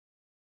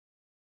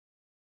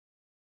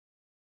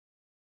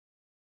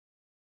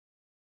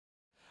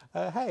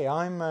Hey,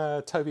 I'm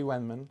Toby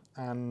Wenman,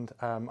 and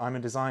I'm a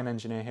design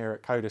engineer here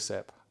at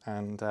Codasip,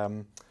 and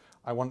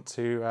I want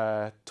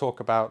to talk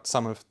about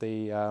some of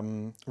the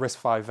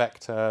RISC-V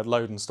vector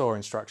load and store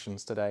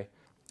instructions today.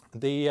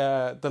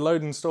 The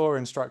load and store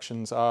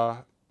instructions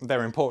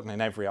they're important in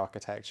every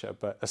architecture,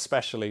 but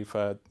especially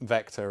for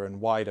vector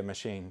and wider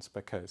machines,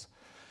 because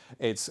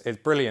it's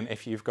brilliant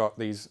if you've got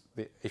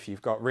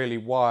really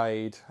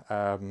wide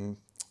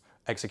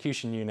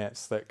execution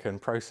units that can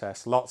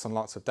process lots and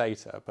lots of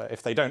data, but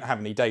if they don't have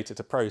any data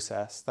to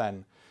process,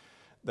 then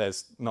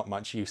there's not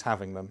much use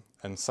having them.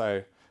 And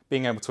so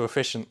being able to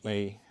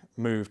efficiently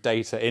move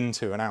data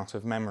into and out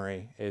of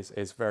memory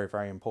is very,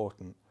 very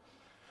important.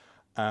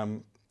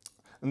 And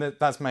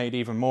that's made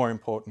even more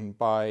important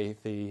by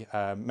the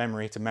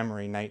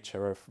memory-to-memory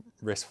nature of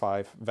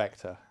RISC-V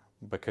vector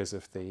because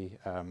of the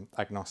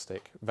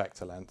agnostic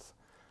vector length.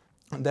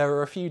 There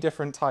are a few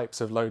different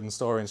types of load and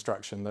store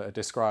instruction that are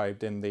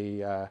described in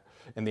the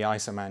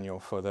ISA manual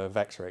for the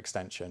vector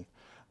extension,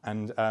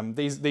 and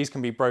these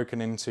can be broken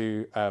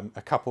into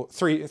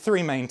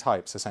three main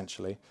types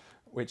essentially,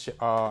 which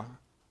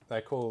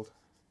they're called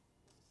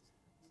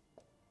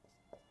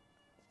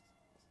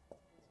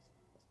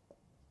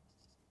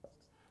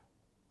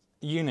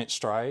unit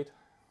stride,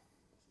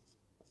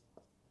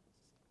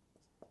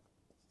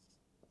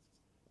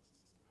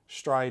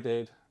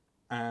 strided,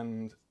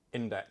 and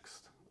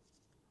indexed.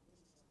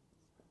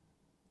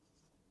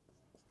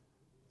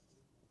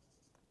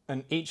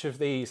 And each of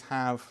these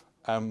have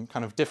kind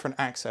of different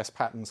access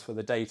patterns for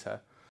the data.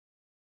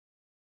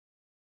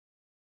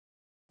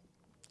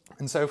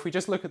 And so if we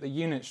just look at the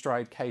unit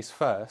stride case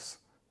first,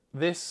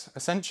 this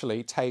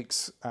essentially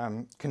takes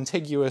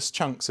contiguous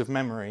chunks of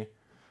memory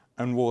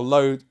and will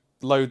load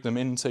them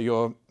into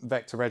your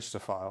vector register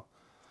file.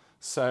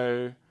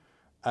 So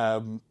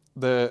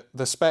the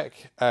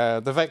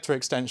vector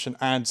extension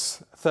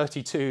adds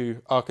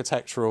 32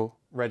 architectural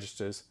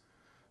registers.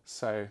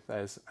 So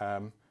there's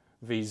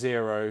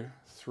V0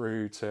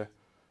 through to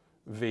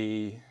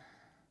V31,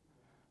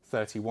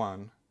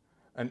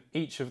 and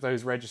each of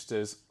those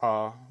registers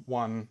are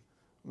one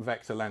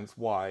vector length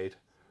wide,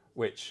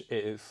 which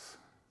is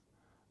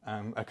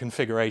a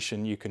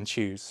configuration you can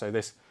choose. So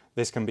this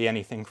can be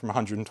anything from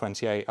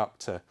 128 up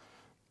to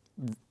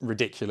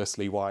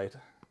ridiculously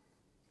wide.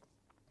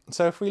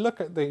 So if we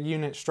look at the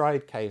unit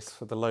stride case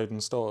for the load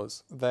and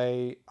stores,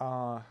 they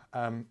are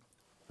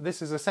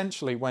this is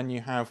essentially when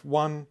you have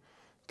one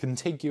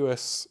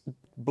contiguous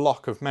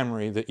block of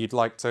memory that you'd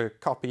like to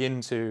copy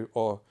into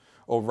or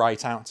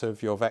write out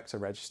of your vector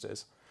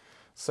registers.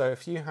 So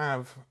if you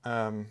have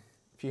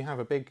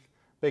a big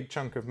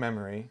chunk of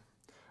memory,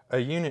 a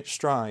unit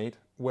stride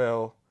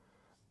will,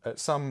 at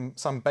some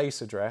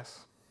base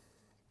address,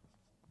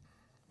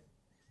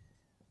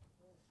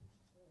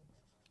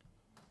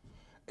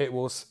 it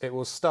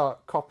will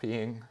start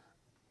copying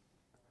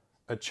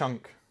a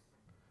chunk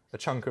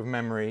of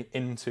memory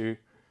into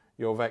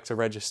your vector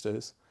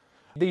registers.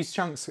 These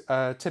chunks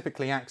are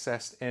typically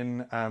accessed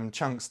in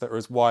chunks that are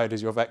as wide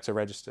as your vector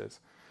registers.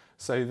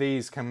 So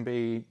these can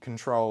be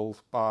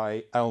controlled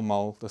by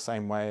lmol the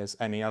same way as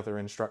any other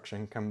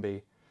instruction can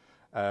be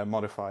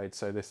modified.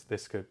 So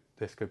this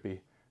could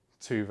be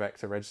 2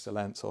 vector register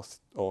lengths,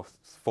 or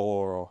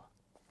 4,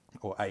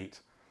 or 8,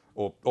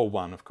 or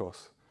 1, of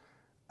course.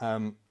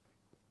 And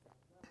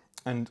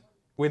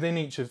within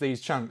each of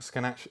these chunks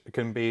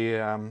can be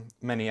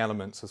many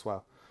elements as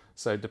well.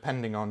 So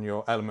depending on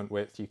your element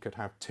width, you could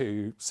have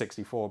 2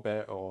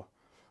 64-bit or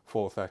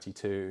 4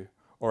 32,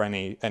 or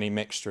any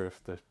mixture of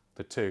the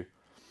two.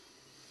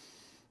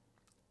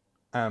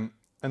 And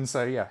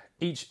so yeah,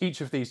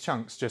 each of these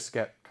chunks just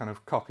get kind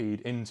of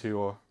copied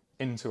into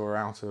or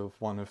out of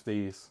one of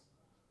these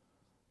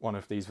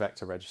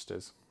vector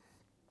registers.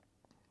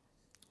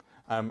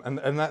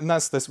 And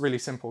that's this really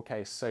simple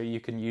case. So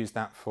you can use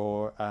that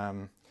for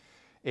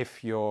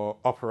if you're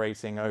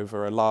operating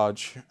over a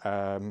large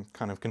kind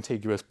of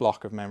contiguous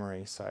block of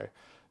memory.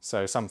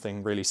 So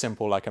something really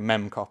simple like a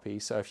memcopy.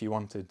 So if you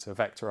wanted to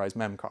vectorize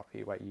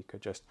memcopy, where you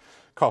could just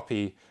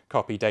copy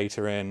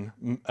data in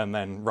and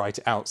then write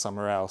it out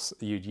somewhere else,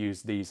 you'd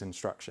use these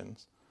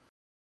instructions.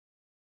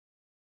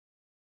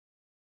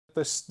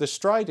 The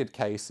strided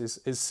case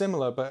is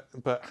similar,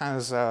 but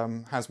has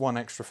one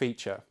extra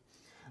feature.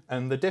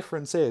 And the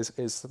difference is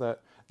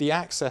that the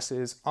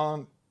accesses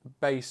aren't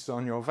based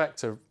on your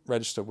vector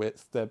register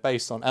width, they're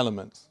based on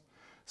elements.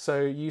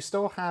 So you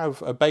still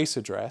have a base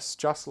address,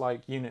 just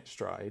like unit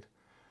stride.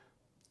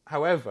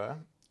 However,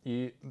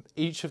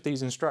 each of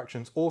these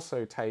instructions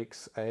also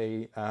takes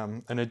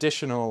an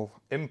additional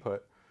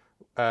input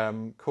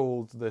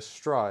called the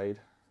stride.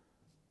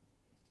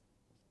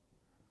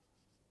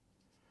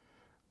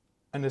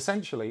 And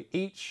essentially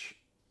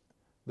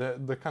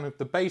the kind of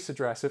the base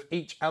address of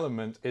each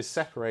element is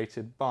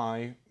separated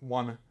by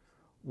one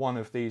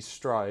of these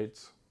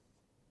strides.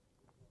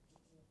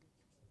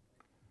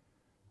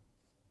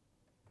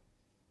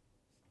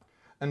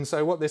 And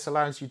so what this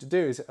allows you to do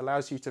is it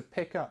allows you to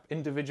pick up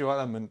individual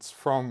elements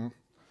from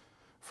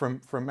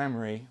from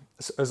memory,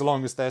 as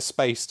long as they're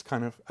spaced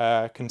kind of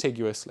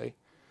contiguously.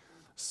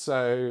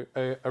 So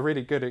a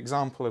really good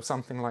example of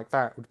something like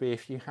that would be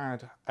if you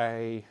had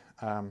a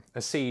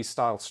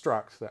C-style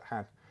struct that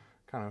had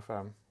kind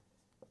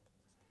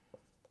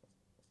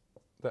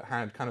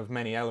of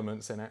many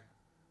elements in it.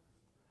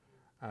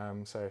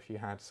 So if you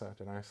had, I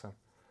don't know, some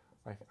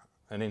like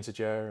an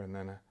integer and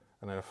then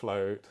a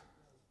float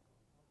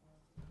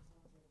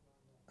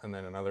and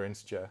then another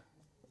integer,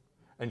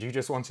 and you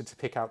just wanted to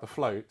pick out the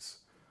floats,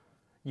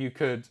 you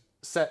could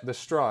set the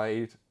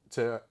stride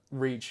to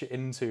reach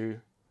into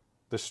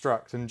the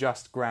struct and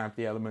just grab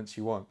the elements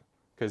you want.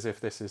 Because if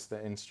this is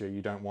the integer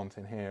you don't want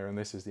in here and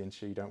this is the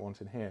integer you don't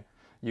want in here,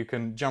 you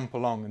can jump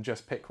along and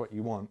just pick what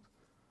you want.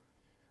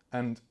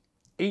 And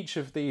each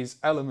of these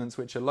elements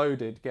which are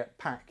loaded get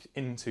packed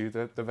into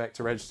the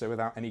vector register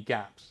without any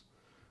gaps.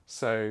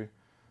 So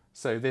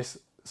these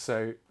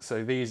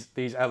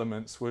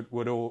elements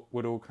would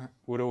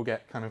all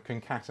get kind of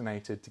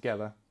concatenated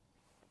together,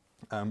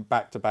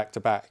 back to back to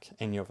back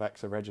in your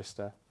vector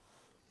register.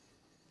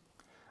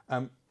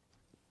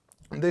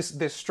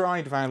 This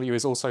stride value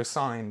is also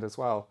signed as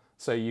well,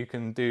 so you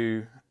can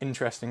do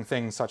interesting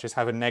things such as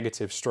have a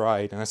negative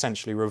stride and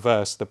essentially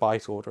reverse the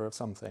byte order of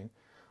something,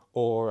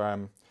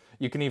 or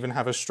you can even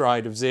have a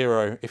stride of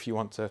 0 if you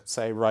want to,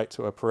 say, write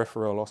to a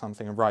peripheral or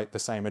something and write the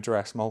same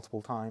address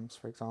multiple times,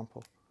 for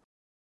example.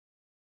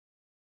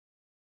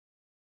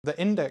 The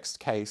indexed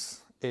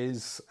case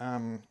is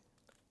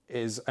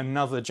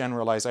another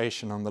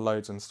generalization on the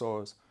loads and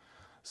stores.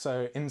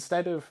 So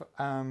instead of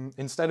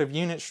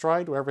unit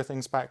stride, where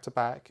everything's back to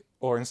back,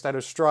 or instead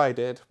of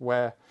strided,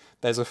 where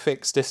there's a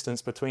fixed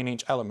distance between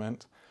each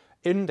element,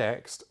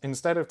 indexed,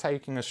 instead of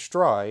taking a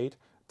stride,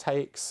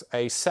 takes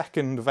a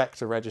second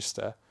vector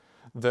register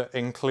that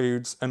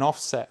includes an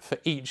offset for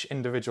each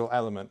individual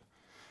element.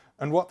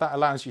 And what that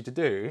allows you to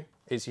do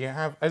is you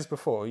have, as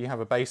before, you have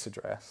a base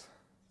address.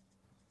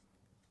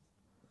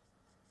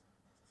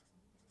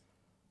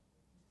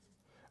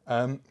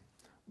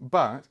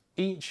 But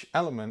each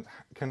element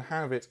can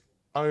have its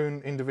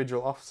own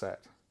individual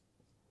offset.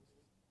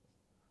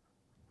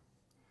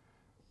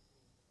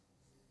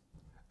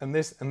 And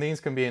these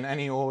can be in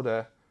any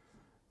order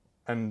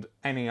and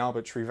any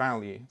arbitrary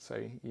value. So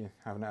you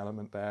have an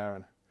element there,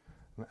 and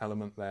an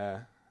element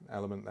there, an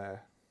element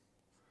there.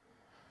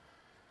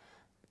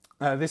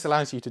 This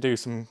allows you to do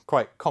some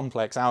quite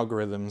complex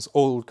algorithms,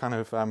 all kind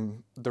of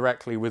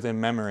directly within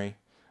memory,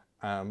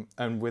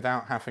 and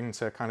without having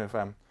to kind of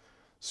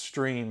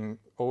stream,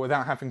 or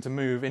without having to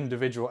move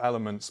individual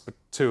elements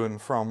to and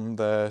from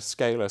the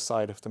scalar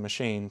side of the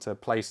machine to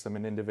place them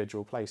in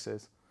individual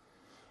places.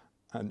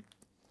 And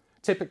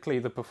typically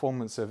the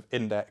performance of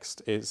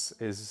indexed is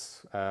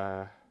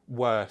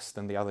worse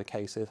than the other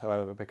cases,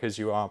 however, because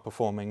you are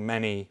performing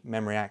many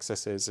memory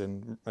accesses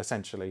in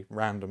essentially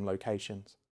random locations.